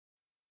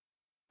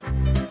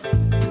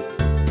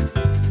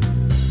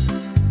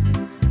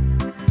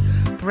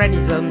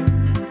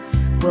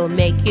Prednisone will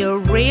make you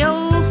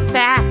real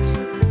fat.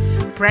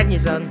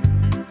 Prednisone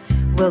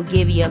will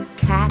give you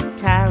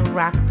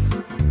cataracts.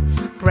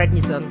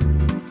 Prednisone,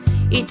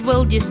 it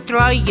will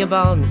destroy your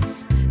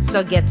bones.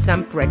 So get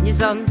some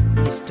prednisone,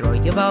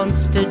 destroy your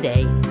bones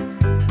today.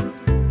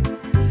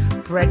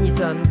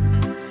 Prednisone,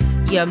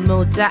 your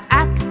moods are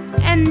up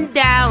and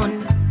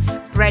down.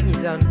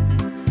 Prednisone,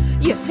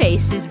 your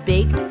face is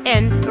big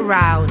and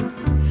round.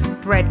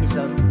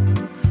 Prednisone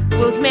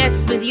will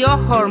mess with your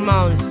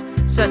hormones.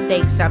 So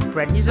take some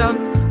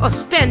prednisone or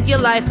spend your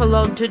life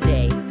alone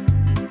today.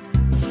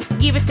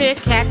 Give it to your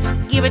cat,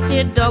 give it to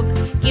your dog,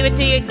 give it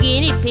to your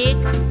guinea pig.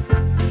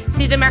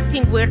 See them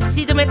acting weird,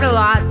 see them at a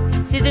lot,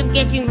 see them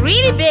getting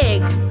really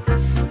big.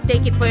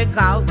 Take it for your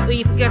gout, or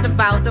if you get a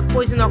bout of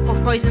poison oak or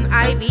poison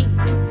ivy.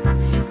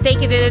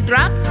 Take it in a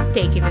drop,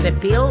 take it in a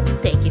pill,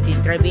 take it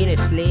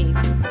intravenously.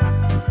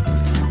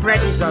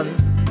 Prednisone,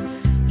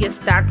 you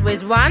start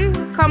with one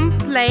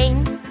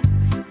complaint.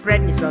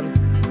 Prednisone,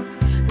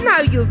 now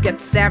you'll get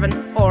 7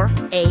 or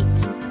 8.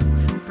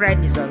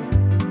 Prednisone,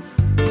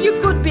 you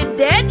could be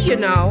dead, you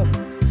know.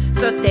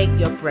 So take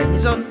your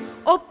prednisone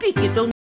or pick it on